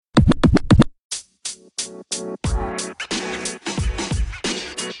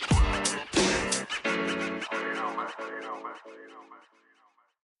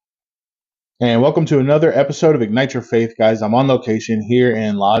And welcome to another episode of Ignite Your Faith, guys. I'm on location here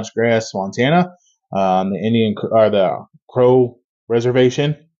in Lodge Grass, Montana, the the Crow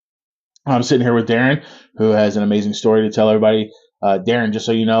Reservation. I'm sitting here with Darren, who has an amazing story to tell everybody. Darren, just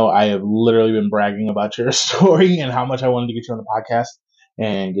so you know, I have literally been bragging about your story and how much I wanted to get you on the podcast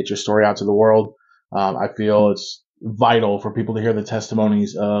and get your story out to the world. I feel it's vital for people to hear the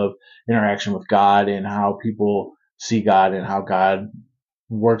testimonies of interaction with God and how people see God and how God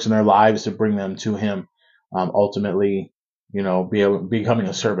works in their lives to bring them to Him. Ultimately, becoming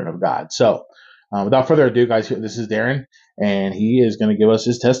a servant of God. So, without further ado, guys, this is Darren, and he is going to give us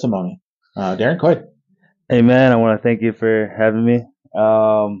his testimony. Darren, go ahead. Hey man, I want to thank you for having me.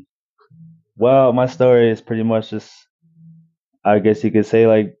 Um, well, my story is pretty much just, I guess you could say,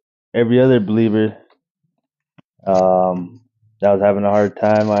 like every other believer that was having a hard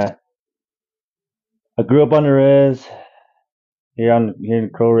time. I grew up on the res here in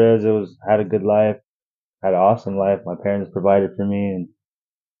Crow Res. Had a good life, had an awesome life. My parents provided for me and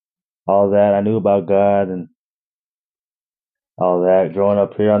all that. I knew about God and all that growing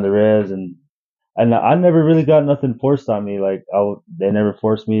up here on the res, and I never really got nothing forced on me. Like they never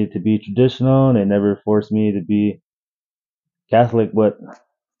forced me to be traditional, and they never forced me to be Catholic, but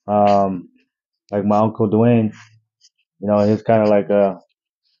um, like my uncle Dwayne, he's kind of like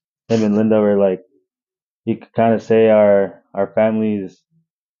him and Linda were like you could kind of say our family's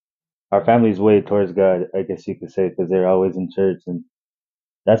way towards God, I guess you could say, because they're always in church, and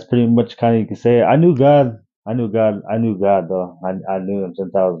that's pretty much kind of you could say. I knew God though. I knew Him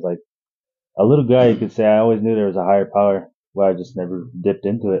since I was like a little guy. You could say I always knew there was a higher power, but I just never dipped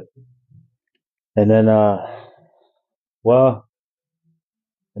into it. And then, well,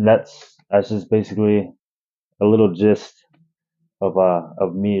 and that's just basically a little gist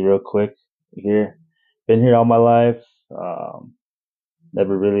of me real quick here. Been here all my life. Um,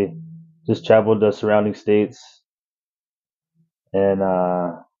 Never really just traveled the surrounding states, and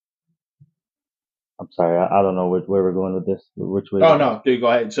I'm sorry, I don't know where we're going with this. Which way? Oh, no, dude, go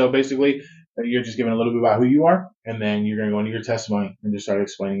ahead. So basically, you're just giving a little bit about who you are, and then you're going to go into your testimony and just start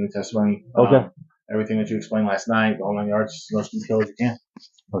explaining your testimony. Okay. Everything that you explained last night, all 9 yards, just as much detail as you can.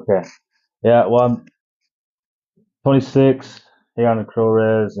 Okay. Yeah. Well, I'm 26 here on the Crow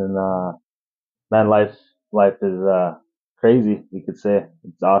Res, and man, life is crazy. You could say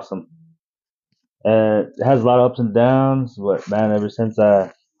it's awesome. And it has a lot of ups and downs, but man, ever since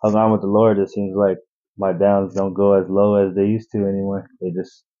I hung on with the Lord, it seems like my downs don't go as low as they used to anymore. They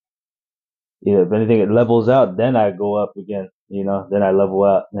just, if anything, it levels out, then I go up again, then I level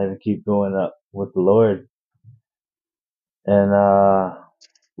out and then keep going up with the Lord. And,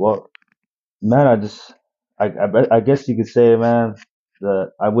 well, man, I guess you could say, man,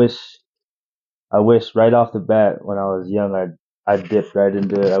 that I wish right off the bat when I was young, I dipped right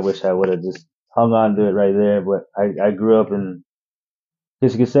into it. I wish I would have just hung on to it right there, but I grew up and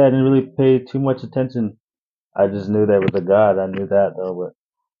guess you could say I didn't really pay too much attention. I just knew there was a God. I knew that though, but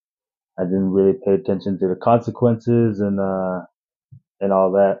I didn't really pay attention to the consequences and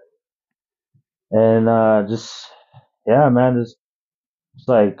all that. And just yeah, man, just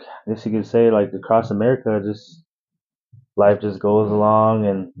like I guess you could say like across America, just life just goes along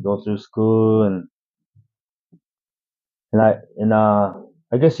and go through school and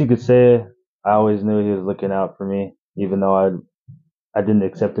I guess you could say I always knew he was looking out for me, even though I didn't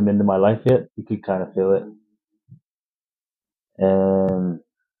accept him into my life yet. You could kind of feel it. And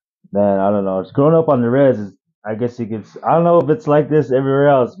man, I don't know. It's growing up on the res. I guess you could. I don't know if it's like this everywhere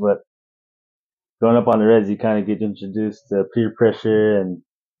else, but growing up on the res, you kind of get introduced to peer pressure and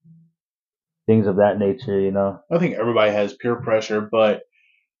things of that nature. I think everybody has peer pressure, but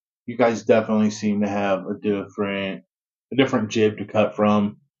you guys definitely seem to have a different jib to cut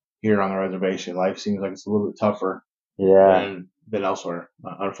from here on the reservation. Life seems like it's a little bit tougher Yeah. than elsewhere,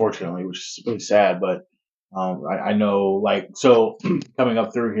 unfortunately, which is really sad. But I know, like, so coming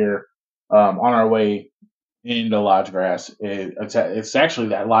up through here, on our way into Lodge Grass, it's actually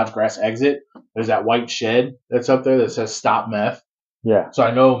that Lodge Grass exit. There's that white shed that's up there that says "Stop Meth." Yeah. So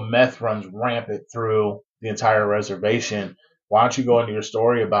I know meth runs rampant through the entire reservation. Why don't you go into your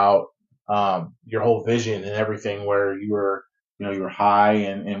story about your whole vision and everything, where you were high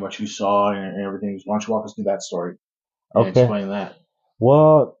and what you saw and everything. Why don't you walk us through that story and Okay. explain that?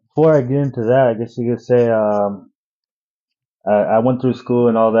 Well, before I get into that, I guess you could say I went through school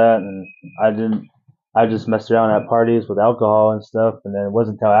and all that, and I didn't. I just messed around at parties with alcohol and stuff, and then it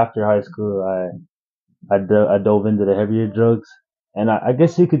wasn't until after high school I dove into the heavier drugs, and I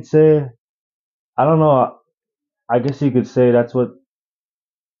guess you could say I don't know. I guess you could say that's what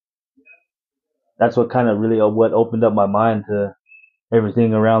kind of really what opened up my mind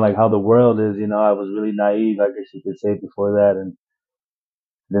everything around like how the world is. I was really naive, I guess you could say, before that, and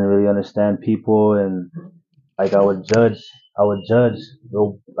didn't really understand people, and like I would judge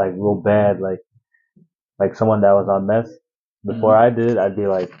real bad, like someone that was on meth. Before Hmm. I did it, I'd be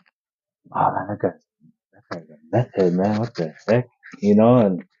like, oh man, that guy's a meth head, man. What the heck,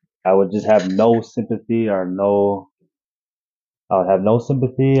 And I would just have no sympathy or no. I would have no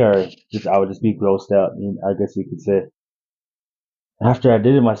sympathy, or just I would just be grossed out. I guess you could say. After I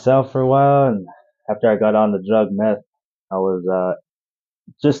did it myself for a while, and after I got on the drug meth, I was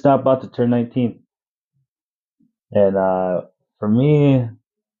just not about to turn 19, and for me,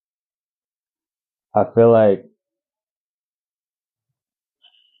 I feel like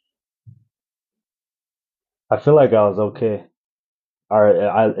I was okay, or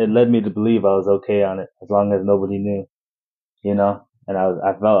it led me to believe I was okay on it as long as nobody knew. And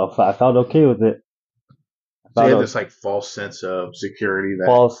I felt okay with it. I So you felt had a this like false sense of security that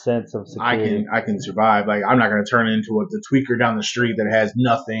false sense of I security. can I can survive. Like I'm not going to turn into the tweaker down the street that has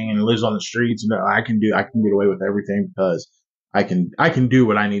nothing and lives on the streets. No, I can get away with everything because I can do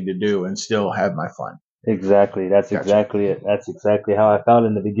what I need to do and still have my fun. Exactly. That's Gotcha. exactly it. That's exactly how I felt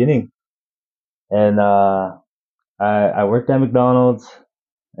in the beginning. And I worked at McDonald's,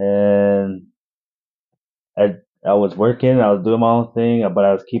 and I I was working. I was doing my own thing, but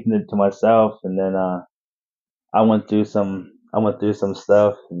I was keeping it to myself. And then I went through some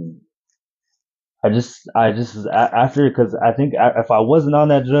stuff, and I just after, because I think if I wasn't on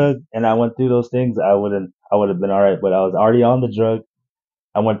that drug and I went through those things, I would have been all right. But I was already on the drug.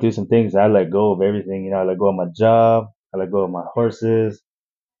 I went through some things. I let go of everything. I let go of my job. I let go of my horses.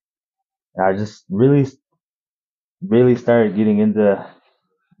 And I just really started getting into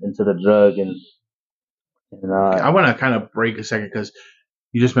the drug, and Okay, I want to kind of break a second because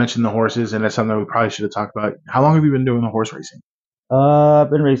you just mentioned the horses, and that's something that we probably should have talked about. How long have you been doing the horse racing? I've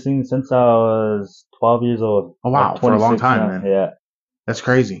been racing since I was 12 years old. Oh I'm wow, for a long 26 time, now. man. Yeah, That's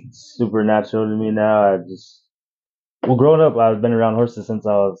crazy. it's supernatural to me now. Well, growing up, I've been around horses since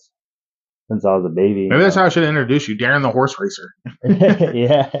I was a baby. Maybe that's how I should introduce you, Darren the horse racer.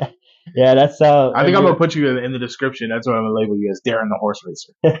 Yeah, yeah. That's how I think I'm gonna put you in the description. That's what I'm gonna label you as, Darren the horse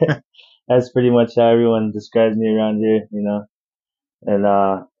racer. that's pretty much how everyone describes me around here. And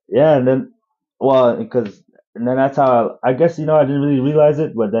yeah, and then well, because and then that's how I guess I didn't really realize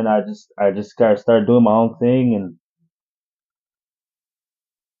it, but then I just kind of started doing my own thing,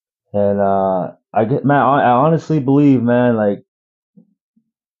 and I get man, I honestly believe, man, like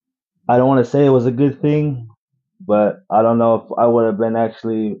I don't want to say it was a good thing, but I don't know if I would have been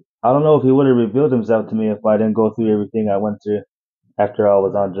actually. I don't know if he would have revealed himself to me if I didn't go through everything I went through after I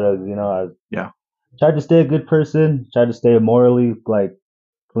was on drugs. I Yeah. tried to stay a good person, tried to stay morally like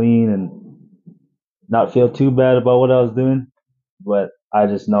clean and not feel too bad about what I was doing. But I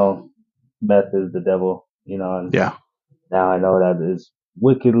just know meth is the devil, and Yeah. now I know that it's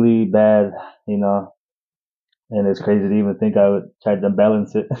wickedly bad, and it's crazy to even think I would try to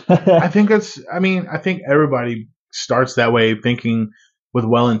balance it. I think everybody starts that way, thinking with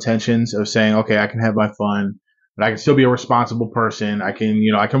well intentions of saying, okay, I can have my fun, but I can still be a responsible person. I can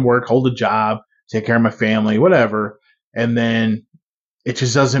work, hold a job, take care of my family, whatever. And then it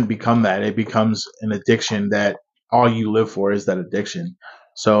just doesn't become that. It becomes an addiction that all you live for is that addiction.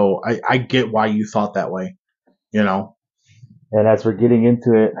 So I get why you thought that way, you know? And as we're getting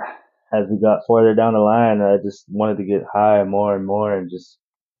into it, as we got further down the line, I just wanted to get high more and more, and just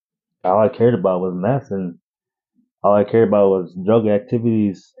all I cared about was meth, and all I cared about was drug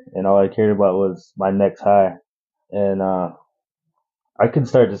activities, and all I cared about was my next high. And I could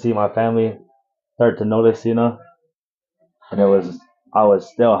start to see my family start to notice, and I would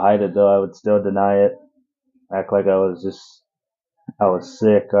still hide it though. I would still deny it, act like I was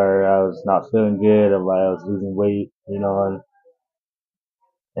sick, or I was not feeling good, or I was losing weight, and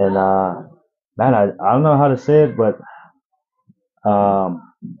man, I don't know how to say it, but um,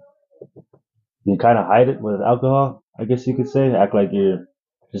 you kind of hide it with alcohol, I guess you could say, act like you're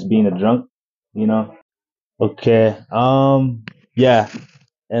just being a drunk. Okay. Yeah,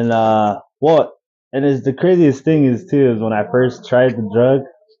 and what? And it's the craziest thing is too is when I first tried the drug,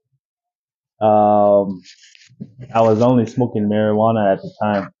 um, I was only smoking marijuana at the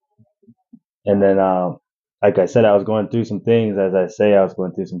time, and then like I said, I was going through some things. As I say, I was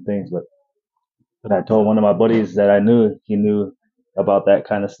going through some things, but when I told one of my buddies that I knew, he knew about that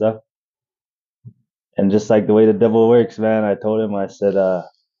kind of stuff. And just like the way the devil works, man, I told him, I said,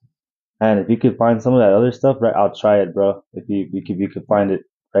 man, if you could find some of that other stuff, right, I'll try it, bro. If you could find it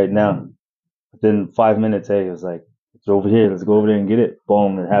right now. Within 5 minutes, hey, it was like, it's over here. Let's go over there and get it.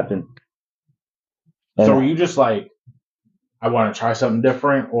 Boom, it happened. So were And you just like I want to try something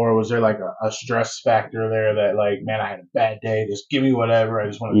different, or was there like a stress factor there that like, man, I had a bad day, just give me whatever, I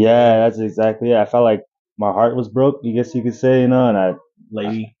just want to do Yeah, it, that's exactly it. I felt like my heart was broke, I guess you could say, and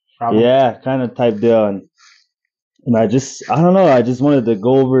lady problem? yeah, kind of type deal, and I don't know, I just wanted to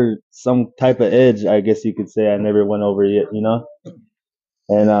go over some type of edge, I guess you could say. I never went over yet.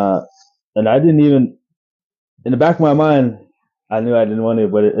 And and I didn't even, in the back of my mind, I knew I didn't want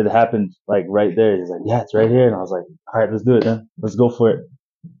it, but it happened like right there. He's like, yeah, it's right here, and I was like, all right, let's do it, then. Let's go for it.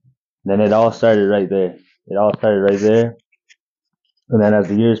 And then it all started right there. It all started right there, and then as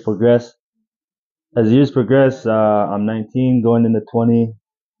the years progress, I'm 19, going into 20.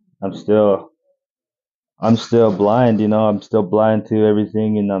 I'm still I'm still blind, I'm still blind to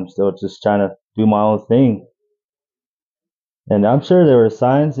everything, and I'm still just trying to do my own thing. And I'm sure there were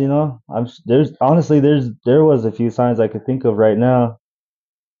signs, there's honestly there was a few signs I could think of right now.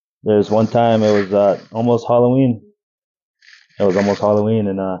 There's one time it was almost Halloween. It was almost Halloween,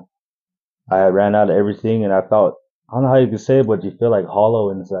 and I had ran out of everything, and I don't know how you could say it, but you feel like hollow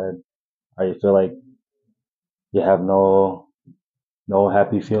inside, or you feel like you have no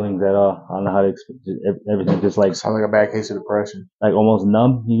happy feelings at all. I don't know how to explain. Everything just Sounds like a bad case of depression. like almost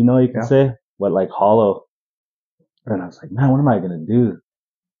numb, you can Yeah. say, but like hollow. And I was like, man, what am I gonna do?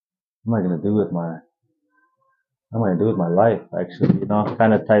 What am I gonna do with my life? Actually,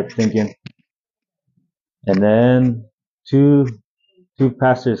 kind of type thinking. And then two two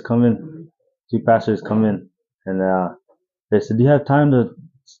pastors come in, and they said, "Do you have time to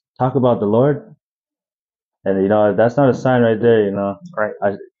talk about the Lord?" And that's not a sign right there. Right.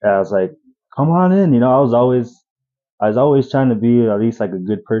 I was like, "Come on in." I was always trying to be at least like a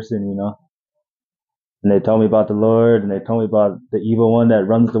good person. And they told me about the Lord, and they told me about the evil one that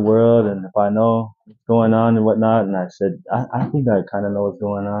runs the world, and if I know what's going on and whatnot. And I said, I think I kind of know what's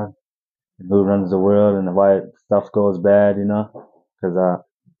going on, and who runs the world, and why stuff goes bad. Because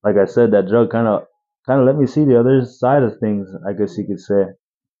like I said, that drug kind of let me see the other side of things, I guess you could say.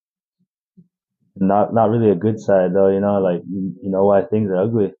 Not really a good side though. Like you know why things are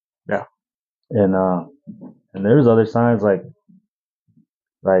ugly. Yeah. And there's other signs like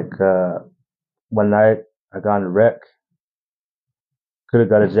one night I got in a wreck. Could have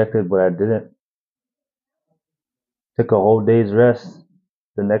got ejected, but I didn't. Took a whole day's rest.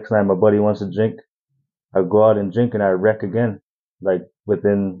 The next time my buddy wants to drink, I go out and drink, and I wreck again. Like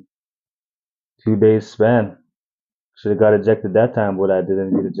within 2 days span. Should have got ejected that time, but I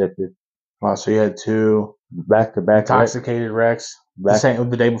didn't get ejected. Wow. So you had two Back to back wreck. intoxicated wrecks Back.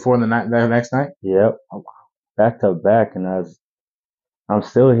 the day before and the next night. Yep. Oh, wow. Back to back, and I'm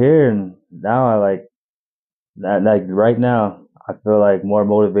still here, and now like right now I feel like more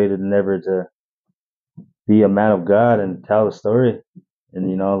motivated than ever to be a man of God and tell the story,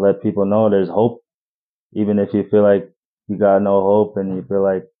 and let people know there's hope, even if you feel like you got no hope, and you feel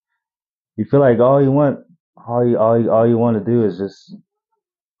like all you want to do is just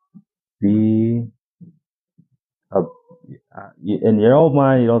be a in your own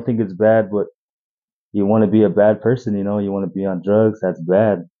mind you don't think it's bad, but you want to be a bad person. You want to be on drugs. That's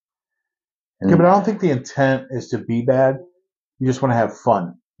bad. Yeah, but And I don't think the intent is to be bad. You just want to have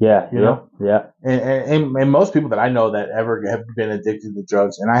fun, yeah, you know? yeah, And most people that I know that ever have been addicted to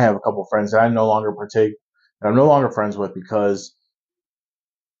drugs, and I have a couple of friends that I no longer partake, that I'm no longer friends with because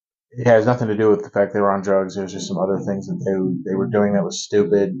it has nothing to do with the fact they were on drugs. There's just some other things that they were doing that was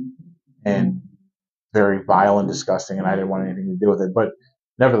stupid and very vile and disgusting, and I didn't want anything to do with it. But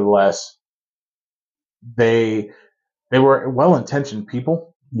nevertheless, they they were well intentioned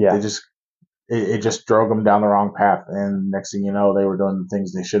people. yeah, They just it just drove them down the wrong path, and next thing you know, they were doing the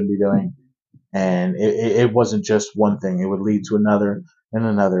things they shouldn't be doing. And it wasn't just one thing; it would lead to another and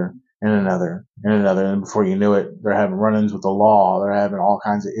another and another and another. And before you knew it, they're having run-ins with the law. They're having all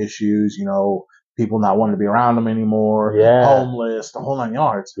kinds of issues. People not wanting to be around them anymore, yeah, homeless, the whole nine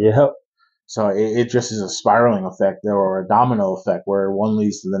yards. yeah, So it just is a spiraling effect or a domino effect where one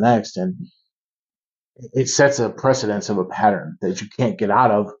leads to the next, and it sets a precedence of a pattern that you can't get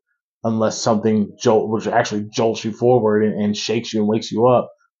out of unless something which actually jolts you forward and shakes you and wakes you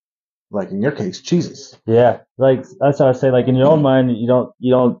up. Like in your case, Jesus. yeah. Like that's what I say. Like in your own mind, you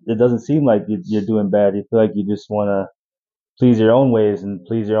don't. It doesn't seem like you're doing bad. You feel like you just want to please your own ways and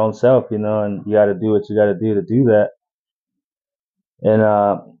please your own self, and you got to do what you got to do that. And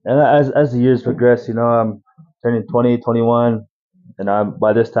as the years progress, I'm turning 20, 21, and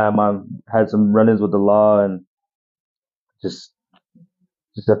by this time I'm had some run-ins with the law, and just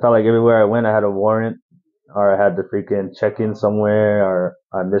I felt like everywhere I went I had a warrant, or I had to freaking check in somewhere, or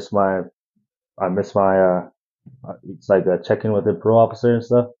I miss my it's like a check in with the parole officer and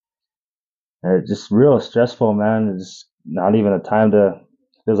stuff. And it's just real stressful, man. not even a time to.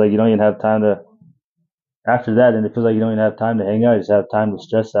 It feels like you don't even have time to. After that, and it feels like you don't even have time to hang out. You just have time to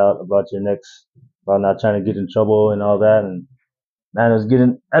stress out about your next, about not trying to get in trouble and all that. And man, it was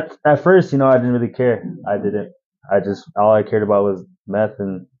getting at first, I didn't really care. I didn't. I just all I cared about was meth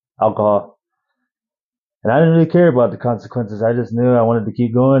and alcohol, and I didn't really care about the consequences. I just knew I wanted to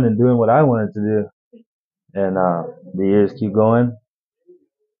keep going and doing what I wanted to do. And the years keep going.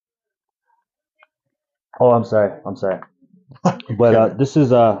 Oh, I'm sorry. I'm sorry. But Okay. this is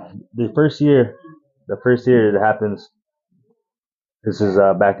the first year. The first year it happens. This is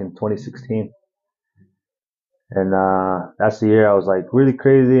back in 2016, and that's the year I was like really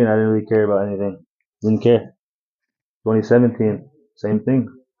crazy, and I didn't really care about anything. Didn't care. 2017, same thing.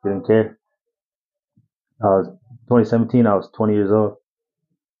 Didn't care. I was 2017. I was 20 years old.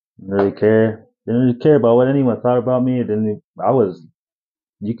 Didn't really care. Didn't really care about what anyone thought about me. It didn't. I was.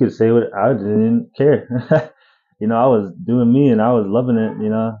 You could say what I didn't care. I was doing me, and I was loving it.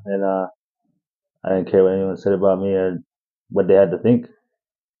 And I didn't care what anyone said about me or what they had to think.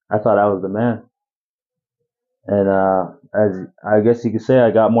 I thought I was the man. And as I guess you could say,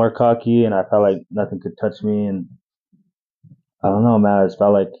 I got more cocky, and I felt like nothing could touch me. And I don't know, man. I just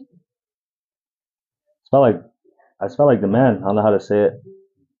felt like the man. I don't know how to say it,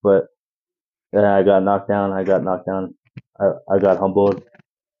 but then I got knocked down. I got knocked down. I got humbled,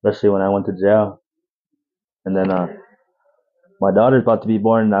 especially when I went to jail. And then my daughter's about to be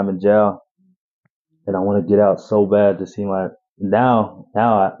born, and I'm in jail, and I want to get out so bad to see my. Now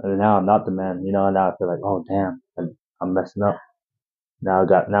I'm not the man. And now I feel like, oh damn, I'm messing up. Now it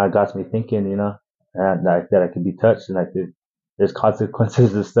got me thinking, that I could be touched and there's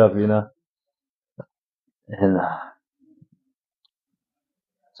consequences and stuff. And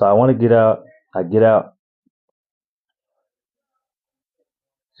so I want to get out. I get out.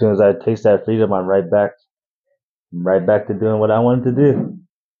 As soon as I taste that freedom, I'm right back to doing what I wanted to do.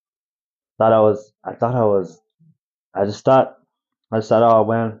 I thought I was, I just thought, oh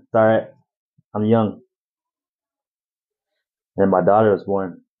man, it's all right. I'm young. And my daughter was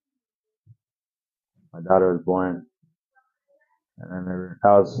born. My daughter was born. And I remember that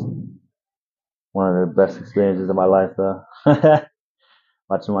was one of the best experiences of my life, though.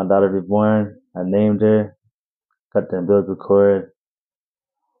 Watching my daughter be born. I named her, cut the umbilical cord.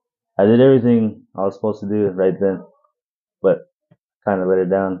 I did everything I was supposed to do right then, but kind of let her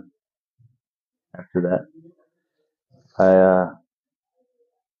down after that.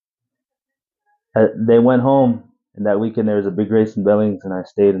 They went home, and that weekend there was a big race in Billings, and I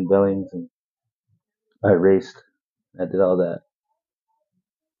stayed in Billings and I raced. I did all that.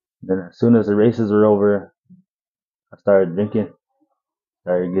 And then as soon as the races were over, I started drinking,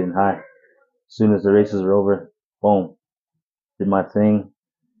 started getting high. As soon as the races were over, boom, did my thing.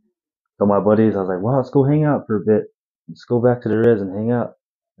 Told my buddies, I was like, well, let's go hang out for a bit. Let's go back to the res and hang out.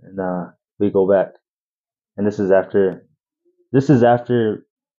 And we go back. And this is after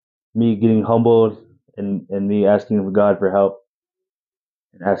me getting humbled and me asking God for help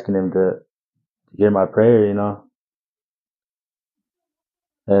and asking him to hear my prayer.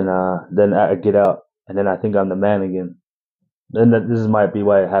 And then I get out and then I think I'm the man again. Then this might be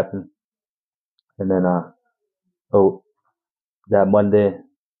why it happened. And then oh, that Monday,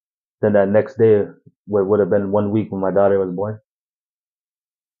 then that next day would have been 1 week when my daughter was born.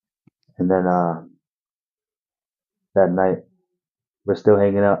 And then that night we're still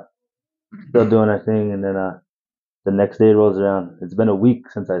hanging out, still doing our thing. And then the next day rolls around. It's been a week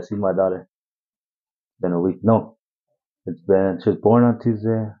since I seen my daughter. It's been a week. No, she was born on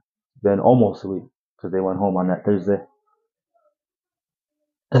Tuesday. It's been almost a week because they went home on that Thursday.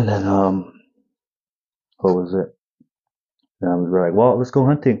 And then what was it? And we were like, well, let's go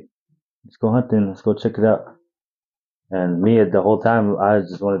hunting. Let's go hunting. Let's go check it out. And me, the whole time, I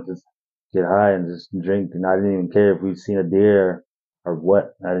just wanted to get high and just drink, and I didn't even care if we'd seen a deer or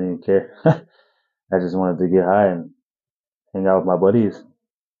what. I didn't even care. I just wanted to get high and hang out with my buddies.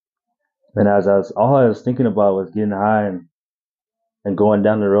 And all I was thinking about was getting high and going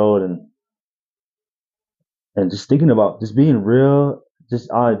down the road and just thinking about just being real.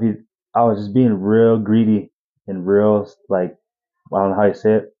 I was just being real greedy and real like I don't know how you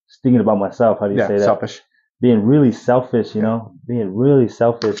say it. Just thinking about myself. How do you Yeah, say that? selfish. Being really selfish, Yeah. being really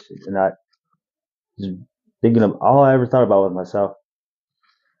selfish, and I just thinking of all I ever thought about was myself.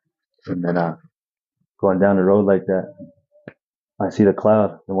 And then going down the road like that, I see the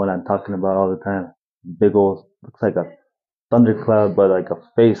cloud, the one I'm talking about all the time. Big old, looks like a thundercloud, but like a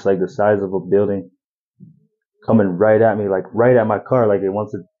face like the size of a building, coming right at me, like right at my car, like it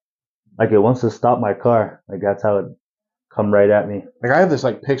wants to stop my car. Like that's how it come right at me. Like I have this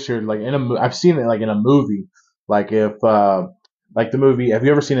like picture like I've seen it like in a movie Like if like the movie. Have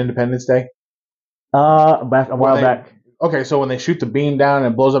you ever seen Independence Day? Back a When while they back. okay, so when they shoot the beam down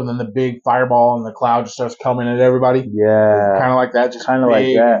and it blows up, and then the big fireball and the cloud just starts coming at everybody. Yeah, Kind of like that, just kind of like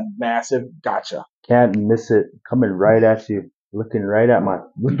big that. and massive. Gotcha. Can't miss it. Coming right at you, looking right at me,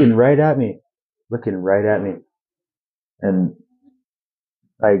 looking right at me, and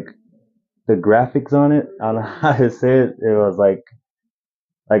like the graphics on it. I don't know how to say it. It was like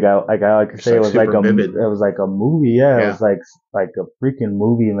I like to It's say it like was like super vivid. a movie. Yeah, it Yeah. was like a freaking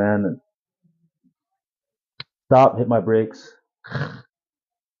movie, man. Stop, hit my brakes.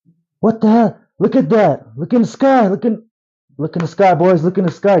 What the hell? Look at that! Look in the sky! Look in the sky, boys! Look in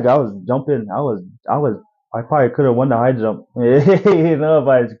the sky! I was jumping. I was. I probably could have won the high jump. You know, if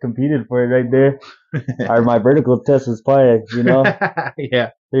I competed for it right there. Or my vertical test was probably, Yeah.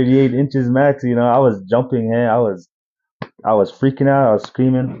 38 inches max. I was jumping. Hey, I was freaking out. I was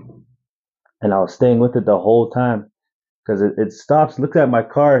screaming, and I was staying with it the whole time because it stops, looks at my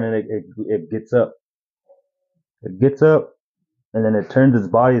car, and then it gets up. It gets up, and then it turns its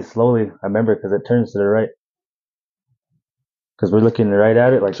body slowly. I remember because it turns to the right because we're looking right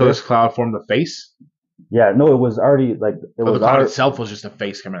at it like So this this. cloud formed a face. Yeah, no, it was already like it Oh, the was cloud already. itself was just a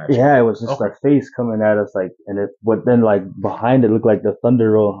face coming at you. Yeah, it was just Okay. a face coming at us, like, but then like behind it looked like the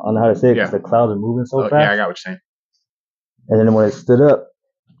thunder roll. I don't know how to say it because Yeah. the clouds are moving so Oh, fast. yeah, I got what you're saying. And then when it stood up,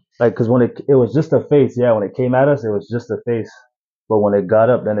 like, because when it was just a face, yeah, when it came at us, it was just a face. But when it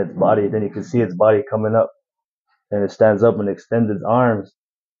got up, then then you can see its body coming up, and it stands up and extends its arms.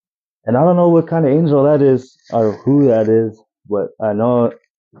 And I don't know what kind of angel that is or who that is, but I Well,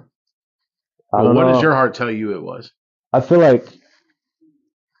 don't what does your know. heart tell you it was? I feel like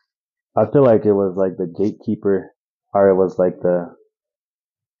it was like the gatekeeper, or it was like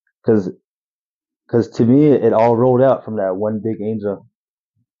because to me it all rolled out from that one big angel,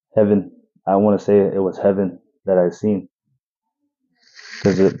 heaven. I want to say it was heaven that I seen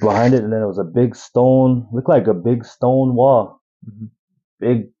because behind it, and then it was a big stone, looked like a big stone wall, Mm-hmm.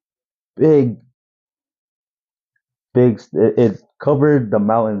 big, big, big. It covered the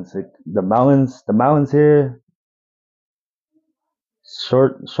mountains. The mountains here,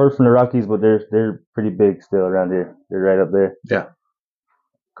 short from the Rockies, but they're pretty big still around here. They're right up there. Yeah.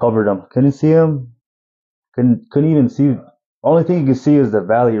 Covered them. Couldn't see them. Couldn't even see. Only thing you could see is the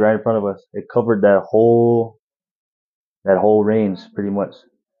valley right in front of us. It covered that whole range pretty much,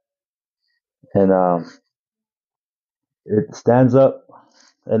 and it stands up.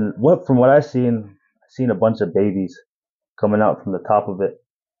 And from what I seen a bunch of babies coming out from the top of it,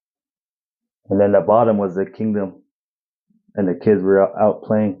 and then the bottom was the kingdom, and the kids were out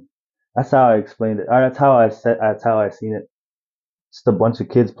playing. That's how I explained it. That's how I said. That's how I seen it. Just a bunch of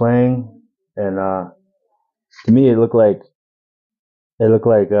kids playing, and to me it looked like I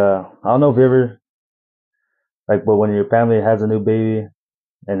don't know if you ever like, but when your family has a new baby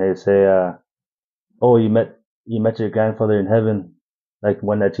and they say, "Oh, you met your grandfather in heaven," like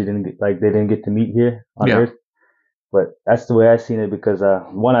one that you didn't get, like they didn't get to meet here on Yeah. earth. But that's the way I seen it because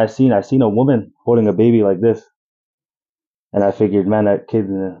one I seen a woman holding a baby like this, and I figured, man, that kid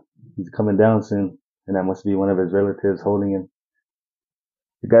he's coming down soon, and that must be one of his relatives holding him.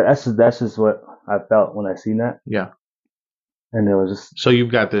 That's just what I felt when I seen that, Yeah. and it was just So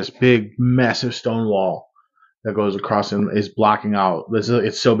you've got this big, massive stone wall that goes across and is blocking out.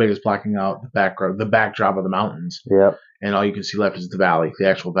 It's so big, it's blocking out the backdrop of the mountains, yeah, and all you can see left is the valley, the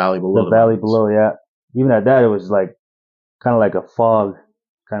actual valley the below the valley mountains. below, yeah. Even at that, it was like kind of like a fog,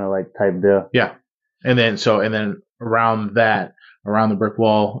 kind of like type deal. Yeah. And then around the brick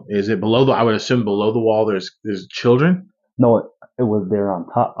wall, is it below the? I would assume below the wall there's children. No, it was there on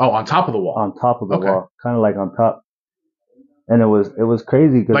top, Oh, on top of the wall. on top of the Okay. wall, kind of like on top, and it was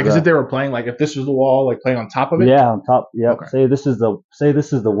crazy because Like, is it they were playing? Like, if this was the wall, like playing on top of it? yeah, on top, yep. Okay. Say this is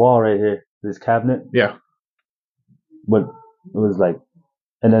the wall right here, this cabinet, Yeah. but it was like,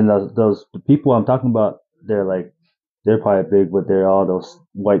 and then those the people I'm talking about, they're probably big, but those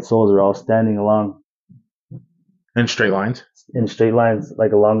white souls are all standing along In straight lines. in straight lines,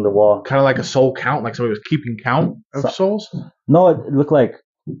 like along the wall. Kind of like a soul count, like somebody was keeping count of So, souls. no, they look like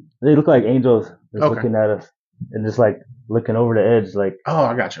angels just Okay. looking at us and just like looking over the edge, Oh,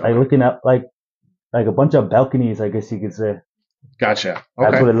 I gotcha. like Okay. looking at like a bunch of balconies, I guess you could say. Gotcha.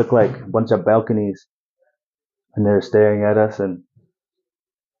 That's Okay. what it looked like, a bunch of balconies, and they're staring at us. And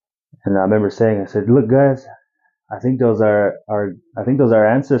I remember saying, I said, "Look, guys, I think those are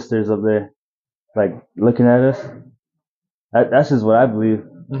ancestors up there, like looking at us." That's just what I believe.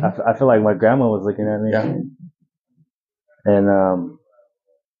 Mhm. I feel like my grandma was looking at me, Yeah. and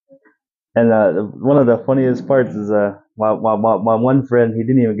one of the funniest parts is my one friend. He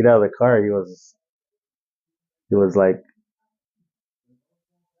didn't even get out of the car. It was like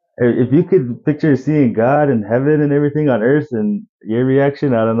if you could picture seeing God and heaven and everything on earth, and your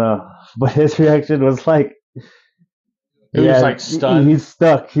reaction, I don't know, but his reaction was like, He was just yeah, like stunned. he's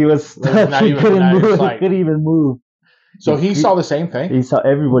stuck. He was stuck. Not He even, couldn't not move. just He like. couldn't even move. So he saw the same thing. He saw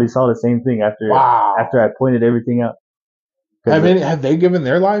everybody saw the same thing Wow. after I pointed everything out. Have they given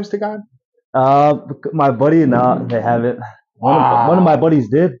their lives to God? My buddy, no, they haven't. Wow. One of my buddies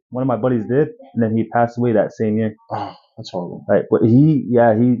did. One of my buddies did, and then he passed away that same year. Oh, that's horrible. Like, but he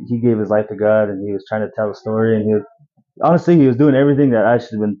gave his life to God, and he was trying to tell a story, and he was doing everything that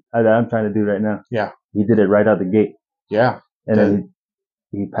I'm trying to do right now. Yeah. He did it right out the gate. Yeah. And then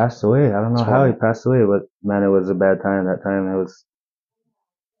he passed away. I don't know how he passed away, but man, it was a bad time that time. That was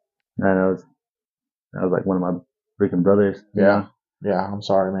like one of my freaking brothers. Yeah. Yeah. I'm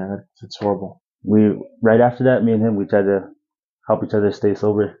sorry, man. It's horrible. Right after that, me and him, we tried to help each other stay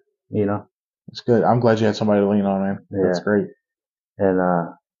sober, you know. It's good. I'm glad you had somebody to lean on, man. Yeah. That's great. And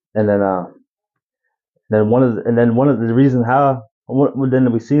then one of the reasons how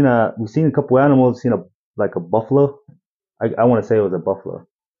then we seen a couple animals, like a buffalo. I want to say it was a buffalo,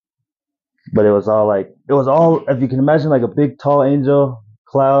 but it was all if you can imagine like a big tall angel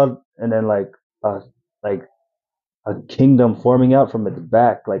cloud, and then like a kingdom forming out from its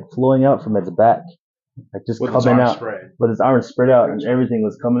back, like flowing out from its back, like just with coming out spread. With its arms spread out, and everything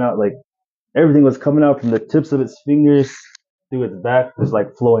was coming out from the tips of its fingers through its back, just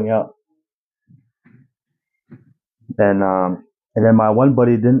like flowing out. And then my one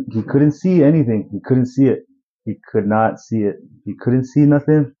buddy he couldn't see anything. He couldn't see it. He could not see it. He couldn't see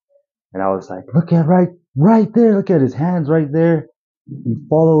nothing. And I was like, look at right there. Look at his hands right there. He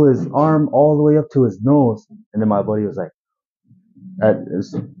followed his arm all the way up to his nose. And then my buddy was like,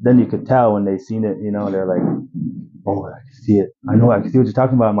 then you could tell when they seen it, they're like, oh, I can see it. I can see what you're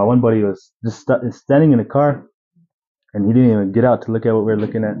talking about. My one buddy was just standing in the car, and he didn't even get out to look at what we were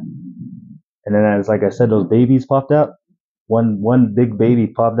looking at. And then, as like I said, those babies popped out. One big baby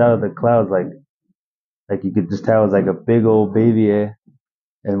popped out of the clouds, like you could just tell it was like a big old baby, eh?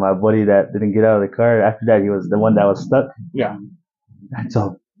 And my buddy that didn't get out of the car, after that, he was the one that was stuck. Yeah. That's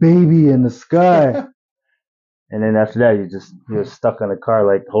a baby in the sky. And then after that, he was stuck on the car,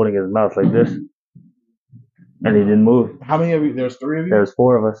 like holding his mouth like this. And he didn't move. How many of you? There was 3 of you? There was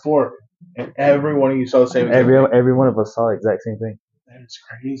 4 of us. 4. And every one of you saw the same thing? Every one of us saw the exact same thing. That's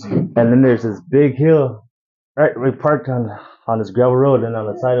crazy. And then there's this big hill. Right, we parked on this gravel road, and on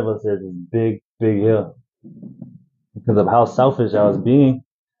the side of us there's this big hill. Because of how selfish I was being.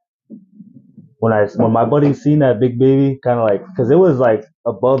 When my buddy seen that big baby, kind of like, because it was like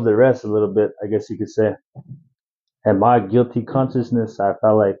above the rest a little bit, I guess you could say. And my guilty consciousness, I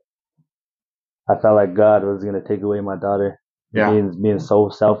felt like God was gonna take away my daughter. Yeah. Being so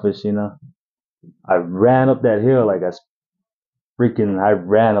selfish, I ran up that hill like I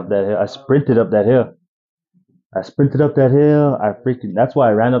ran up that hill. I sprinted up that hill. That's why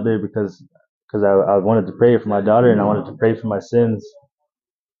I ran up there, because I wanted to pray for my daughter, and I wanted to pray for my sins.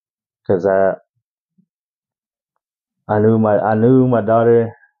 Because I knew my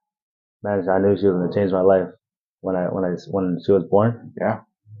daughter, man, I knew she was gonna change my life when she was born. Yeah.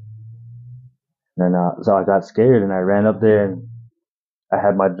 And so I got scared, and I ran up there, and I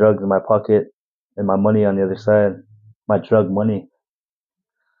had my drugs in my pocket and my money on the other side, my drug money.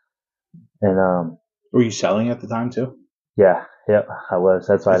 And were you selling at the time too? Yeah, I was.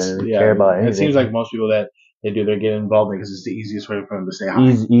 That's why I didn't really care about anything. It seems like most people that they get involved because it's the easiest way for them to stay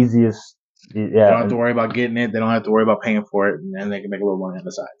high. Easiest. Yeah. They don't have to worry about getting it. They don't have to worry about paying for it, and then they can make a little money on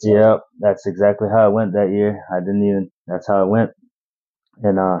the side. So. Yeah, that's exactly how it went that year. That's how it went.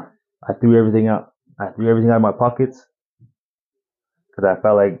 And I threw everything out. I threw everything out of my pockets because I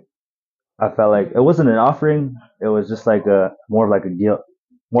felt like it wasn't an offering. It was just like more like a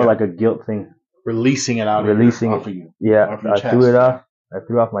guilt thing. Releasing it out. Off of you. Yeah, I threw it off. I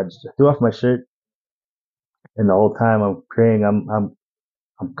threw off my shirt, and the whole time I'm praying, I'm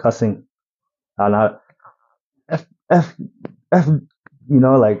cussing. I'm not f,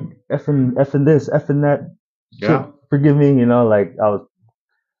 like effing this, effing that. Yeah. Shit, forgive me, like I was,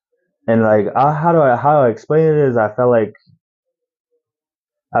 and like how I explain it is I felt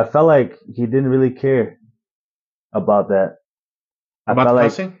like he didn't really care about that. About the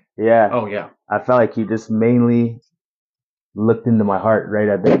cussing? Yeah. Oh yeah. I felt like he just mainly looked into my heart right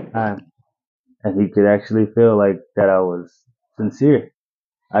at that time, and he could actually feel like that I was sincere.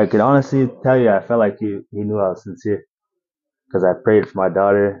 I could honestly tell you, I felt like he knew I was sincere, because I prayed for my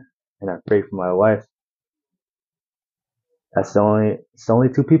daughter and I prayed for my wife. It's the only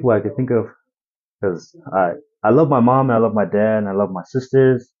 2 people I could think of, because I love my mom and I love my dad and I love my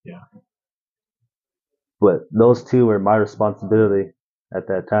sisters. Yeah. But those two were my responsibility at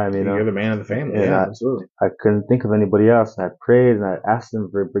that time, you know. You're the man of the family. And Yeah, absolutely. I couldn't think of anybody else. And I prayed and I asked him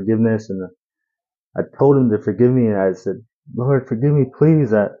for forgiveness, and I told him to forgive me, and I said, Lord, forgive me,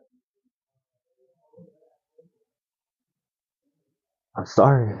 please. I'm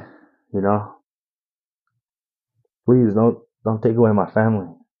sorry, you know. Please don't take away my family.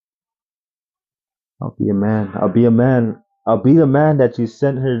 I'll be a man. I'll be a man. I'll be the man that you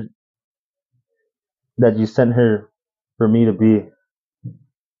sent her. That you sent her for me to be.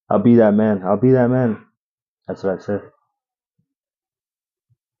 I'll be that man. I'll be that man. That's what I said.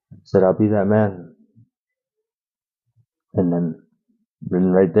 I said I'll be that man. And then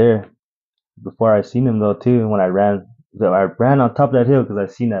right there, before I seen him though too, when I ran on top of that hill because I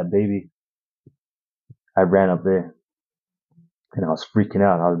seen that baby. I ran up there and I was freaking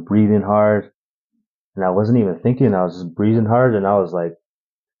out. I was breathing hard and I wasn't even thinking. I was just breathing hard and I was like,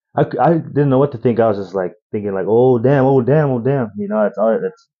 I didn't know what to think. I was just like thinking like, oh damn, oh damn, oh damn. You know,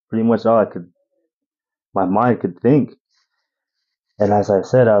 that's pretty much all my mind could think. And as I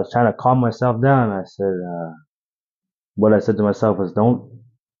said, I was trying to calm myself down. I said, what I said to myself was, don't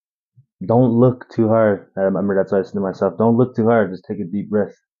look too hard. I remember that's what I said to myself. Don't look too hard. Just take a deep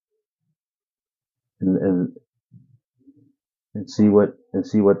breath and see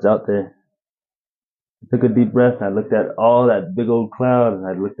what's out there. I took a deep breath and I looked at all that big old cloud and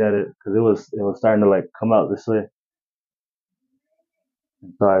I looked at it because it was starting to like come out this way.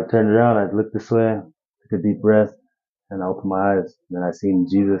 And so I turned around, I looked this way, took a deep breath, and I opened my eyes. And then I seen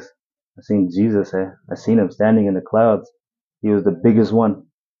Jesus. I seen him standing in the clouds. He was the biggest one.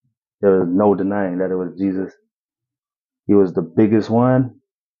 There was no denying that it was Jesus. He was the biggest one.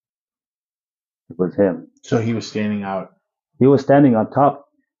 It was him. So he was standing out. He was standing on top.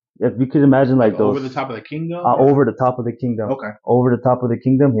 If you could imagine like those. Over the top of the kingdom? Over the top of the kingdom. Okay. Over the top of the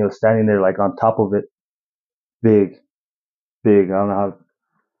kingdom. He was standing there like on top of it. Big. I don't know how.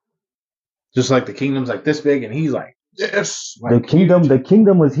 Just like the kingdom's like this big and he's like this. Like the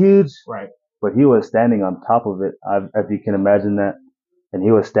kingdom was huge. Right. But he was standing on top of it. If you can imagine that. And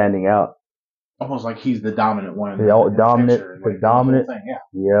he was standing out. Almost like he's the dominant one. The dominant thing. Yeah.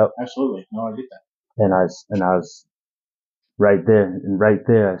 Yep. Absolutely. No, I get that. And I was right there. And right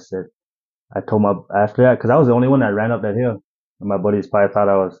there, I said, I told after that, because I was the only one that ran up that hill. And my buddies probably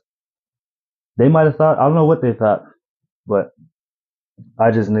thought they might have thought, I don't know what they thought, but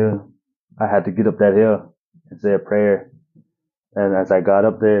I just knew I had to get up that hill and say a prayer. And as I got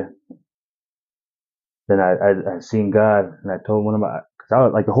up there, then I seen God and I told one of because I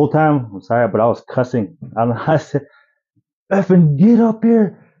was like the whole time, I'm sorry, but I was cussing. I said, effing get up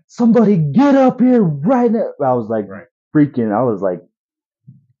here. Somebody get up here right now. I was like freaking. I was like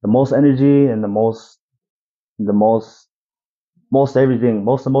the most energy and the most everything,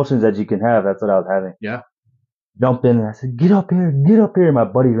 most emotions that you can have. That's what I was having. Yeah. Jumped in and I said, get up here. And my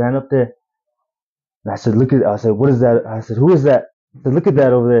buddy ran up there. And I said, what is that? I said, who is that? I said, look at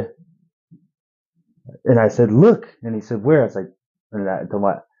that over there. And I said, look. And he said, where? I was like,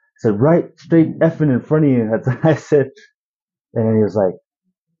 I said, right straight effing in front of you. That's what I said. And then he was like,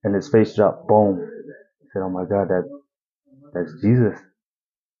 and his face dropped, boom. I said, oh my God, that's Jesus.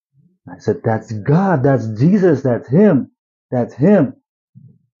 I said, that's God, that's Jesus, that's him. And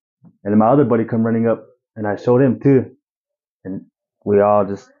then my other buddy come running up and I showed him too. And we all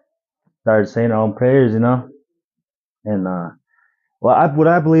just started saying our own prayers, you know. And what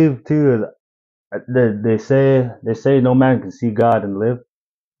I believe too is they say no man can see God and live,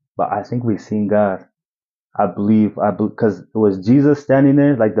 but I think we've seen God. I believe because it was Jesus standing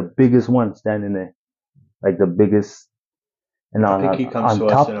there, like the biggest one standing there, like the biggest. And I think he comes to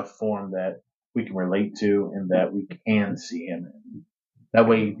us in a form that we can relate to and that we can see him in. That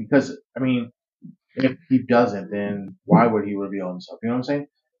way, because I mean, if he doesn't, then why would he reveal himself? You know what I'm saying?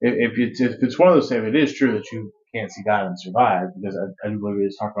 If it's one of those things, it is true that you can't see God and survive, because I do believe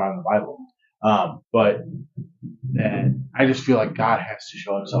it's talked about in the Bible. But that I just feel like God has to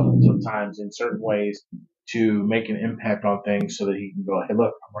show himself sometimes in certain ways to make an impact on things so that he can go, hey,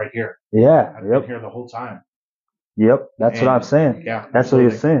 look, I'm right here. Yeah. I've been here the whole time. Yep. That's what I'm saying. Yeah. That's what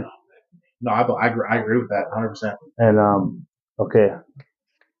you're saying. No, I agree with that 100%. And, okay.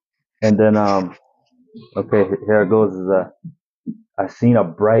 And then, okay, here it goes. I seen a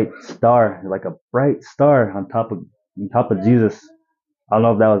bright star, like a bright star on top of Jesus. I don't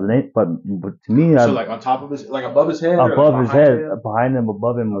know if that was an name, but to me, so like on top of his, like above his head, above his head, behind him,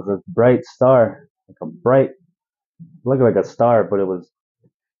 above him was a bright star, like a star, but it was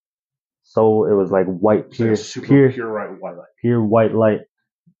like white, pure white light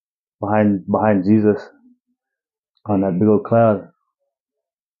behind Jesus on that big old cloud.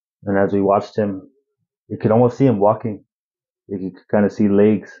 And as we watched him, you could almost see him walking. You could kind of see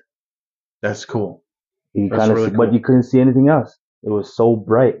legs. That's cool. You could That's kind of really see, but you cool. couldn't see anything else. It was so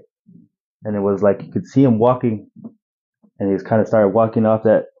bright, and it was like you could see him walking, and he just kind of started walking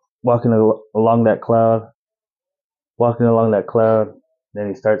along that cloud, walking along that cloud. Then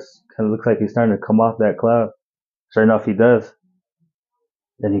he starts kind of looks like he's starting to come off that cloud. Sure enough, he does.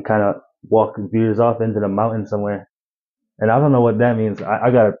 Then he kind of veers off into the mountain somewhere. And I don't know what that means. I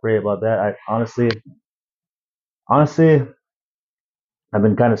gotta pray about that. I honestly, I've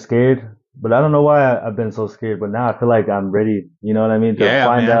been kind of scared, but I don't know why I've been so scared. But now I feel like I'm ready. You know what I mean? To Yeah,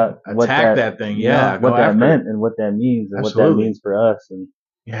 find man. out Attack that thing. Yeah, go what that after it. meant and what that means and what that Absolutely. means for us. And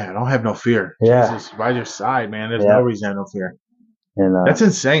Yeah, don't have no fear. yeah, Jesus, by your side, man. There's no yeah, reason to have no fear. and That's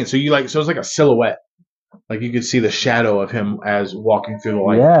insane. So you like, so it's like a silhouette. Like you could see the shadow of him as walking through the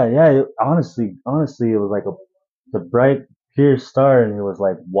light. yeah. Honestly, it was like the bright, clear star, and it was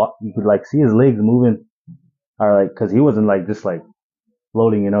like what you could like see his legs moving, or like because he wasn't like just like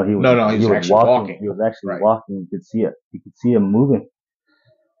floating. You know, No, no, he he's was actually walking. walking. He was actually Right. walking. You could see it. You could see him moving.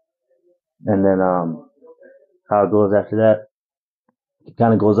 And then how it goes after that, it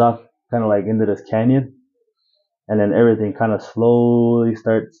kind of goes off, kind of like into this canyon, and then everything kind of slowly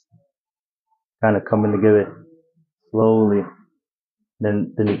starts kind of coming together slowly.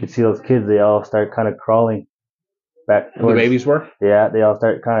 Then you can see those kids. They all start kind of crawling back The towards. babies were. Yeah, they all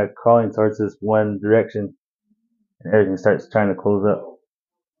start kind of crawling towards this one direction, and everything starts trying to close up.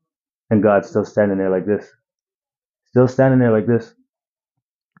 And God's still standing there like this, still standing there like this.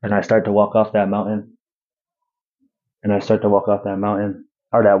 And I start to walk off that mountain, and I start to walk off that mountain,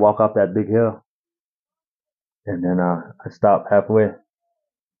 or that walk off that big hill. And then I stop halfway,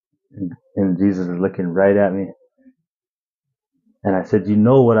 and Jesus is looking right at me. And I said, "You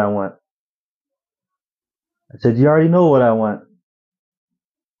know what I want." I said, "You already know what I want."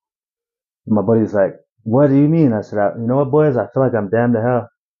 And my buddy's like, "What do you mean?" I said, "You know what, boys? I feel like I'm damned to hell."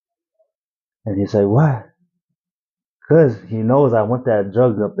 And he's like, "Why?" Because he knows I want that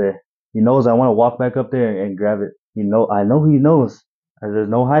drug up there. He knows I want to walk back up there and grab it. I know he knows. And there's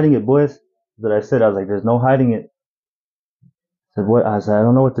no hiding it, boys. That I said, I was like, "There's no hiding it." I said, "What?" I said, "I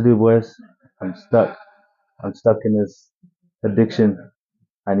don't know what to do, boys. I'm stuck. I'm stuck in this addiction.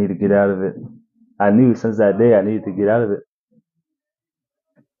 I need to get out of it." I knew since that day I needed to get out of it.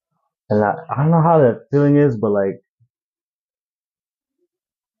 And I don't know how that feeling is, but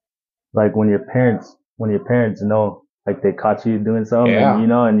like when your parents know, like they caught you doing something, and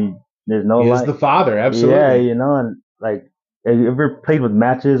Yeah, there's no he is light. the father. Yeah, Absolutely. and like, have you ever played with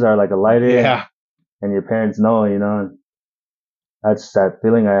matches or like a lighter, Yeah, and your parents know, and that's that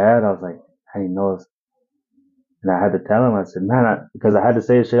feeling I had. I was like, he knows. And I had to tell him, I said, man, because I had to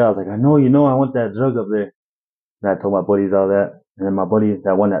say it straight out. I was like, I know, I want that drug up there. And I told my buddies all that. And then my buddy,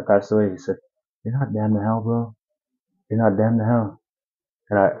 that one that passed away, he said, "You're not damned to hell, bro. You're not damned to hell."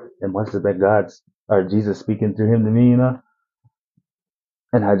 And it must have been God's or Jesus speaking through him to me,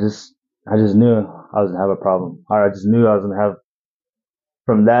 And I just knew I was gonna have a problem. Or I just knew I was gonna have.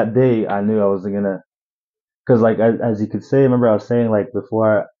 From that day, I knew I wasn't gonna. Because like as you could say, remember I was saying like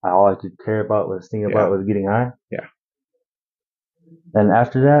before, all I could care about was thinking about yeah, was getting high. yeah. And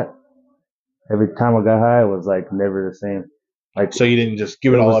after that, every time I got high, it was like never the same. Like So you didn't just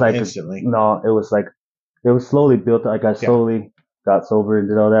give it it all was up like instantly. no, it was slowly built. Like I Yeah, slowly got sober and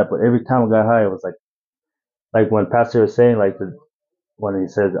did all that. But every time I got high, it was like when Pastor was saying when he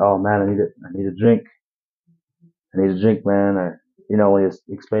says, "Oh man, I need a drink. I need a drink, man," or when he's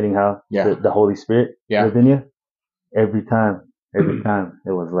explaining how yeah, the Holy Spirit yeah. lived in you. Every time it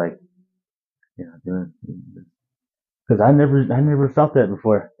was like, because I never felt that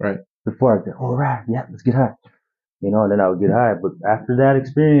before. Right. Before I'd be, all right, yeah, let's get high, and then I would get high. But after that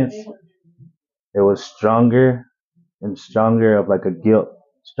experience, it was stronger and stronger of like a guilt,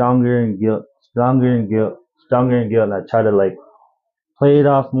 stronger and guilt, stronger and guilt, stronger and guilt. And I try to like play it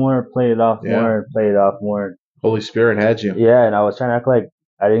off more, play it off Yeah. more, play it off more. Holy Spirit had you. Yeah, and I was trying to act like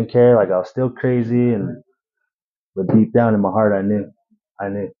I didn't care, like I was still crazy, but deep down in my heart, I knew, I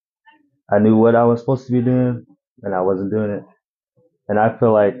knew what I was supposed to be doing, and I wasn't doing it. And I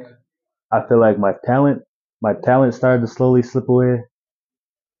feel like my talent started to slowly slip away.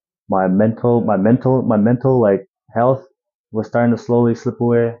 My mental like health was starting to slowly slip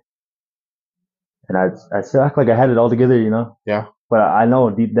away, and I still act like I had it all together, Yeah. But I know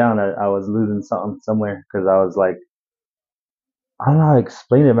deep down I was losing something somewhere because I was like, I don't know how to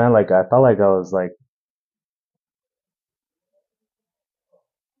explain it, man. Like I felt like I was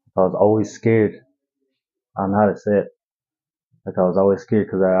always scared. I don't know how to say it. Like I was always scared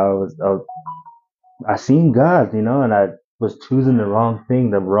because I seen God, and I was choosing the wrong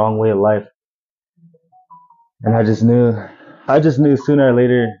thing, the wrong way of life. And I just knew sooner or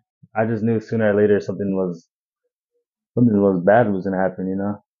later, something was bad was gonna happen, you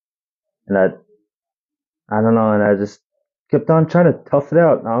know. And I don't know, and I just kept on trying to tough it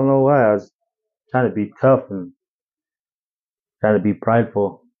out. I don't know why. I was trying to be tough and trying to be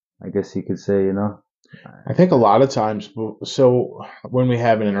prideful, I guess you could say, you know. I think a lot of times, so when we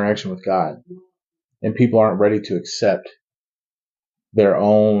have an interaction with God and people aren't ready to accept their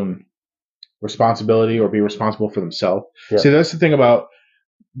own responsibility or be responsible for themselves. Yeah, See, that's the thing about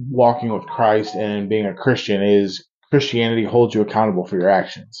walking with Christ and being a Christian is Christianity holds you accountable for your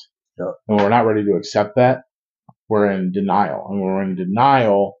actions. yeah, And when we're not ready to accept that, we're in denial. And when we're in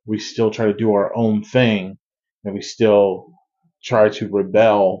denial, we still try to do our own thing and we still try to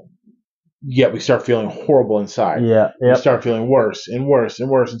rebel, yet we start feeling horrible inside. yeah, You yep, start feeling worse and worse and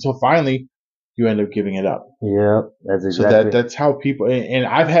worse until finally you end up giving it up. yep. That's So exactly. that's how people, and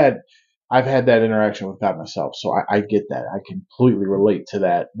I've had that interaction with God myself. So I get that. I completely relate to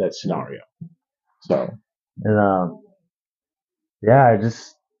that scenario. So And yeah, I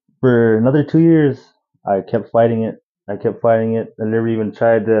just for another 2 years, I kept fighting it. I kept fighting it. I never even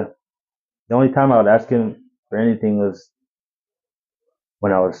tried to. The only time I would ask him for anything was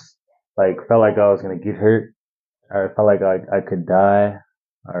when I was like felt like I was gonna get hurt, or felt like I could die,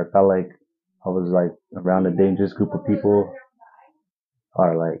 or felt like I was like around a dangerous group of people,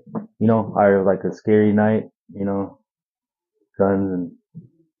 or like or like a scary night, guns and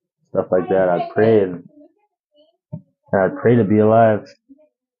stuff like that. I'd pray to be alive.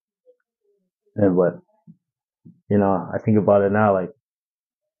 And but I think about it now, like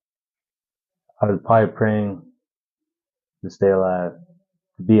I was probably praying to stay alive,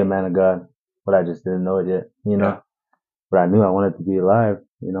 to be a man of God, but I just didn't know it yet, yeah, But I knew I wanted to be alive,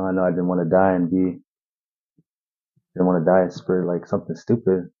 I know I didn't want to die didn't want to die for like something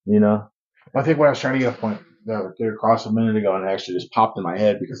stupid. I think what I was trying to get across a minute ago, and it actually just popped in my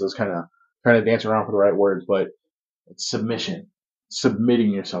head because I was kind of trying to dance around for the right words, but it's submission,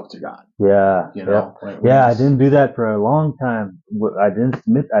 submitting yourself to God. Yeah, You yep. know, when Yeah, you I didn't do that for a long time. I didn't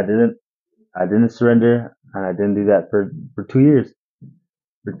submit. I didn't surrender, and I didn't do that for 2 years.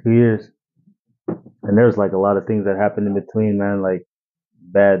 For 2 years, and there was like a lot of things that happened in between, man. Like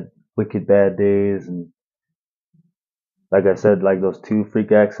wicked bad days, and like I said, like those two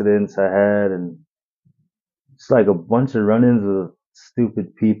freak accidents I had, and it's like a bunch of run-ins with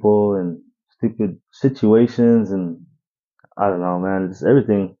stupid people and stupid situations, and I don't know, man. It's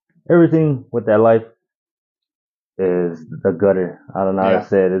everything with that life is the gutter. I don't know how to yeah,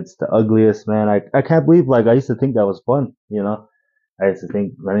 say it. It's the ugliest, man. I can't believe, like, I used to think that was fun, I used to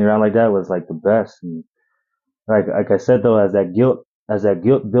think running around like that was like the best. And like I said though, as that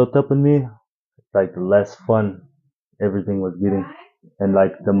guilt built up in me, like the less fun everything was getting, and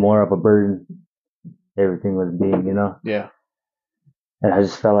like the more of a burden everything was being. yeah. And I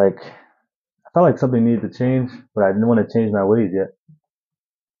felt like something needed to change, but I didn't want to change my ways yet.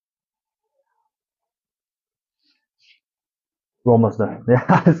 We're almost done.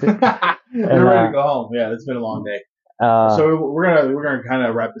 Yeah. And We're ready to go home. Yeah, it's been a long day. uh, So we're gonna kind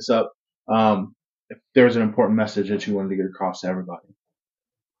of wrap this up. If there's an important message that you wanted to get across to everybody.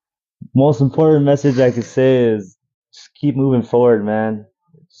 most important message I could say is just keep moving forward, man.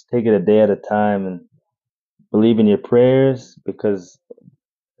 Just take it a day at a time and believe in your prayers, because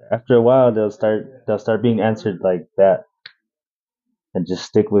after a while they'll start being answered like that. And just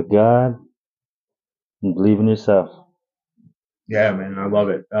stick with God and believe in yourself. Yeah, man, I love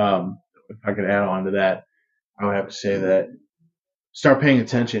it. If I could add on to that, I would have to say that start paying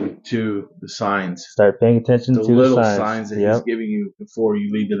attention to the signs, Start paying attention the to the little signs. signs that He's Yep. giving you before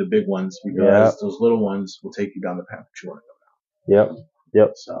you lead to the big ones, because Yep. those little ones will take you down the path that you want to go. Yep.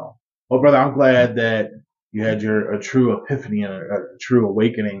 Yep. So, well, brother, I'm glad that you had a true epiphany and a true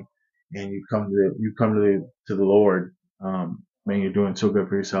awakening, and you've come to the Lord. Man, you're doing so good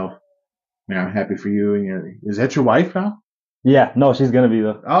for yourself. Man, I'm happy for you. And is that your wife now? Yeah. No, she's gonna be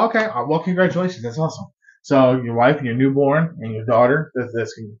though. Oh, okay. Well, congratulations. That's awesome. So your wife and your newborn and your daughter.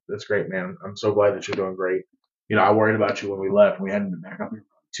 That's great, man. I'm so glad that you're doing great. I worried about you when we left. We hadn't been back up here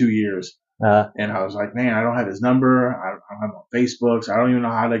for 2 years. And I was like, man, I don't have his number. I don't have him on Facebook, so I don't even know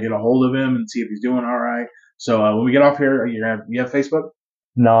how to get a hold of him and see if he's doing all right. So when we get off here, you have Facebook?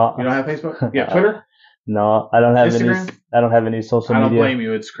 No. You don't have Facebook? You have Twitter? No, I don't have Instagram? any. I don't have any social I don't media. blame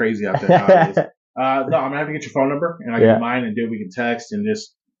you. It's crazy out there nowadays. No, I'm gonna have to get your phone number and I'll give Yeah. you mine, and we can text and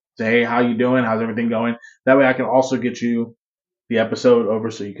just say, hey, how you doing? How's everything going? That way I can also get you the episode over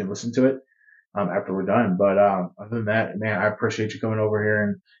so you can listen to it. after we're done. But other than that, man, I appreciate you coming over here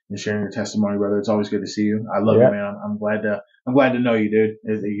and sharing your testimony, brother. It's always good to see you. I love you, Yeah. man. I'm glad to know you, dude.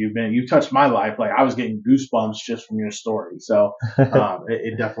 You've touched my life. Like I was getting goosebumps just from your story. So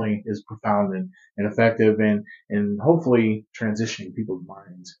it definitely is profound and effective and hopefully transitioning people's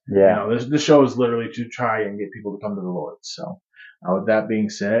minds. Yeah. This show is literally to try and get people to come to the Lord. So with that being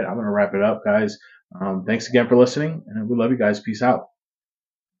said, I'm going to wrap it up, guys. Thanks again for listening, and we love you guys. Peace out.